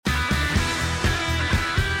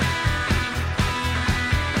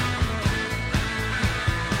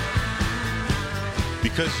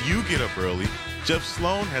Because you get up early, Jeff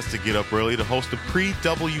Sloan has to get up early to host the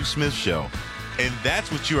Pre-W. Smith Show. And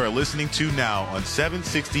that's what you are listening to now on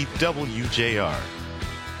 760 WJR. All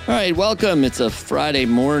right, welcome. It's a Friday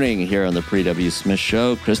morning here on the Pre-W. Smith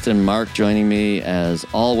Show. Kristin and Mark joining me as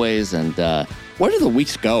always. And where do the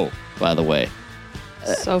weeks go, by the way?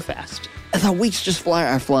 So fast. The weeks just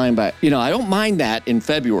are flying by. You know, I don't mind that in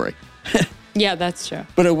February. Yeah, that's true.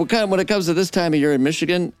 But when it comes to this time of year in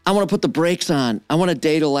Michigan, I want to put the brakes on. I want a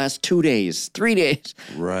day to last 2 days, 3 days.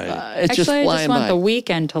 Right. It's just flying by. I just want the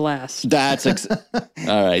weekend to last. That's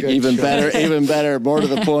all right. Even better. More to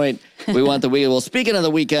the point. We want the weekend. Well, speaking of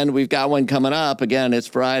the weekend, we've got one coming up. Again, it's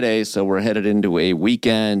Friday, so we're headed into a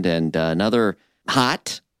weekend and another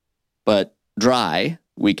hot but dry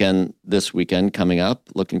weekend this weekend coming up.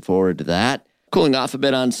 Looking forward to that. Cooling off a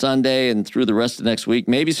bit on Sunday and through the rest of next week.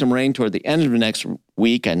 Maybe some rain toward the end of next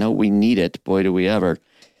week. I know we need it. Boy, do we ever.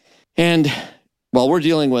 And while we're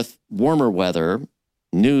dealing with warmer weather,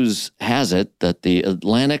 news has it that the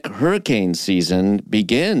Atlantic hurricane season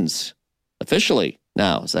begins officially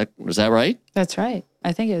now. Is that right? That's right.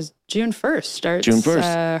 I think it's June 1st starts June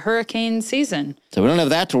 1st. Hurricane season. So we don't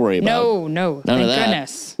have that to worry about. No. Thank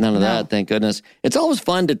goodness. None of that, thank goodness. It's always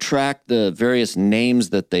fun to track the various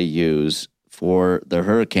names that they use for the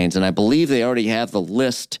hurricanes, and I believe they already have the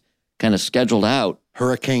list kind of scheduled out.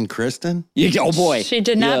 Hurricane Kristin? Oh, boy. She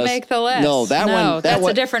did not make the list. No, that's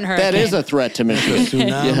a different hurricane. That is a threat to Michigan.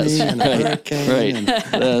 Tsunami and a hurricane.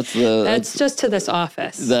 Right. That's just to this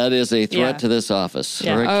office. That is a threat to this office.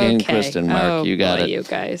 Yeah. Hurricane Okay. Kristin, Mark, you got it. You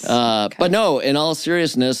guys. But no, in all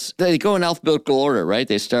seriousness, they go in alphabetical order, right?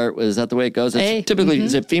 They start with, is that the way it goes? It's typically,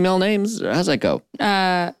 is it female names? Or how's that go?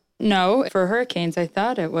 No, for hurricanes, I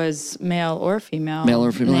thought it was male or female. Male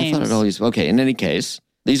or female? Names. I thought it always. Okay, in any case,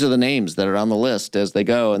 these are the names that are on the list as they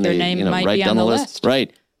go, and Their they name might write be down on the the list. list.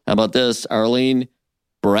 Right. How about this? Arlene,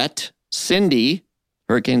 Brett, Cindy,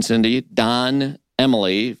 Hurricane Cindy, Don,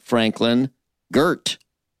 Emily, Franklin, Gert.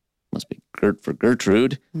 Must be Gert for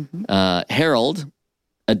Gertrude. Harold,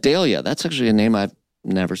 Adalia. That's actually a name I've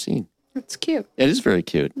never seen. It's cute. It is very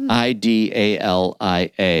cute. Idalia,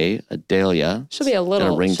 Adalia. She'll be a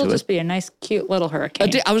little. She'll just be a nice, cute little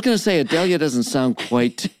hurricane. I was going to say Adalia doesn't sound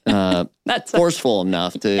quite forceful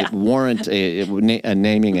enough to warrant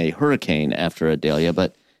naming a hurricane after Adalia.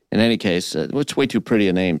 But in any case, it's way too pretty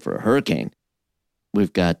a name for a hurricane.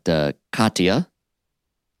 We've got Katya,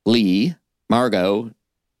 Lee, Margot,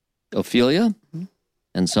 Ophelia,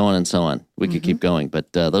 and so on and so on. We could keep going,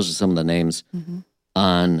 but those are some of the names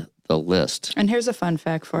on the list. And here's a fun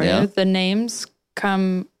fact for you. The names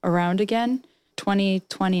come around again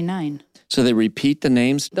 2029. So they repeat the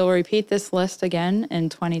names? They'll repeat this list again in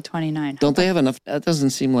 2029. Don't they have enough? That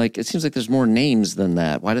doesn't seem like, it seems like there's more names than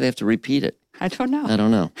that. Why do they have to repeat it? I don't know. I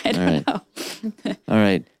don't know. I don't know. All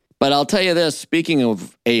right. But I'll tell you this, speaking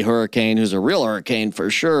of a hurricane who's a real hurricane for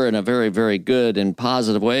sure in a very, very good and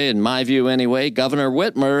positive way, in my view anyway, Governor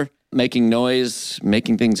Whitmer making noise,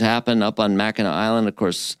 making things happen up on Mackinac Island. Of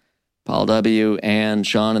course, Paul W. and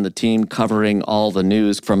Sean and the team covering all the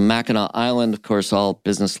news from Mackinac Island. Of course, all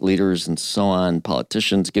business leaders and so on,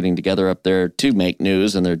 politicians getting together up there to make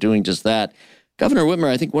news, and they're doing just that. Governor Whitmer,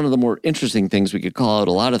 I think one of the more interesting things, we could call out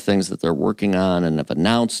a lot of things that they're working on and have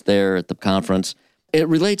announced there at the conference. It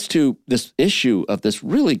relates to this issue of this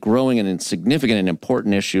really growing and significant and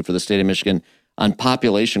important issue for the state of Michigan on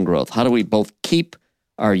population growth. How do we both keep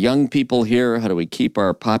our young people here? How do we keep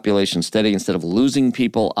our population steady instead of losing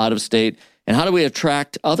people out of state? And how do we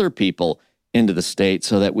attract other people into the state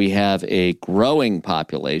so that we have a growing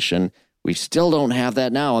population? We still don't have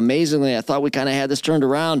that now. Amazingly, I thought we kind of had this turned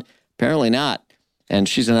around. Apparently not. And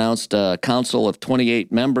she's announced a council of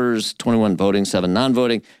 28 members, 21 voting, 7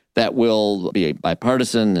 non-voting, that will be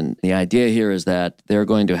bipartisan. And the idea here is that they're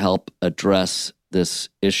going to help address this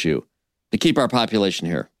issue to keep our population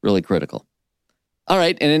here. Really critical. All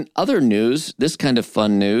right. And in other news, this kind of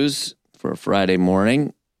fun news for a Friday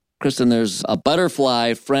morning, Kristin, there's a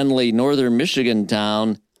butterfly-friendly northern Michigan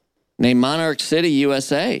town named Monarch City,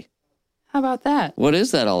 USA. How about that? What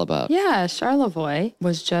is that all about? Yeah, Charlevoix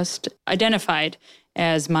was just identified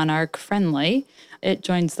as monarch friendly. It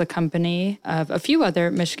joins the company of a few other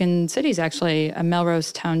Michigan cities, actually,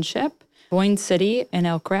 Melrose Township, Boyne City, and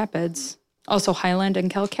Elk Rapids. Also, Highland and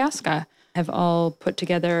Kalkaska have all put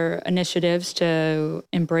together initiatives to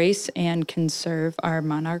embrace and conserve our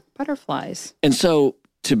monarch butterflies. And so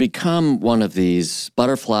to become one of these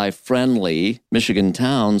butterfly-friendly Michigan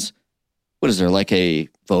towns, what is there, like a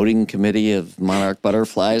voting committee of monarch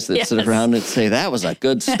butterflies that sit around and say, that was a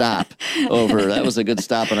good stop that was a good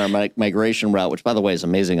stop on our migration route, which, by the way, is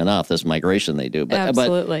amazing enough, this migration they do. But,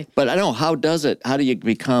 Absolutely. But I don't know, how do you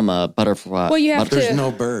become a butterfly? Well, you have There's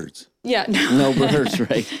no birds. Yeah. No birds,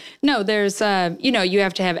 right? No, there's, you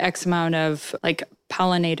have to have X amount of like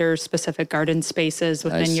pollinator-specific garden spaces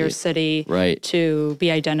within your city to be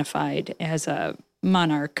identified as a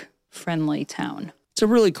monarch-friendly town. It's a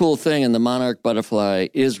really cool thing, and the monarch butterfly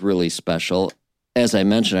is really special. As I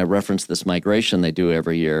mentioned, I referenced this migration they do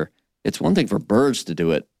every year. It's one thing for birds to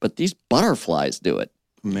do it, but these butterflies do it.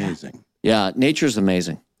 Amazing. Yeah, nature's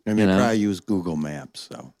amazing. And they probably use Google Maps,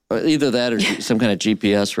 so. Either that or some kind of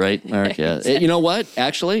GPS, right, Mark? Yeah. Exactly. You know what?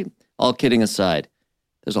 Actually, all kidding aside,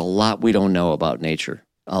 there's a lot we don't know about nature.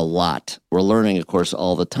 A lot. We're learning, of course,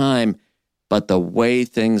 all the time, but the way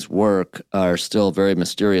things work are still very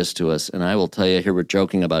mysterious to us. And I will tell you, here we're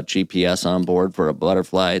joking about GPS on board for a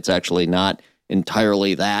butterfly. It's actually not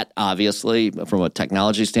entirely that, obviously, from a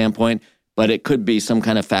technology standpoint, but it could be some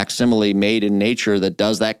kind of facsimile made in nature that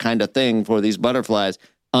does that kind of thing for these butterflies.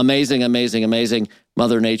 Amazing, amazing, amazing.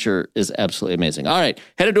 Mother Nature is absolutely amazing. All right,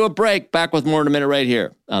 headed to a break. Back with more in a minute right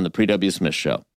here on the Pre W. Smith Show.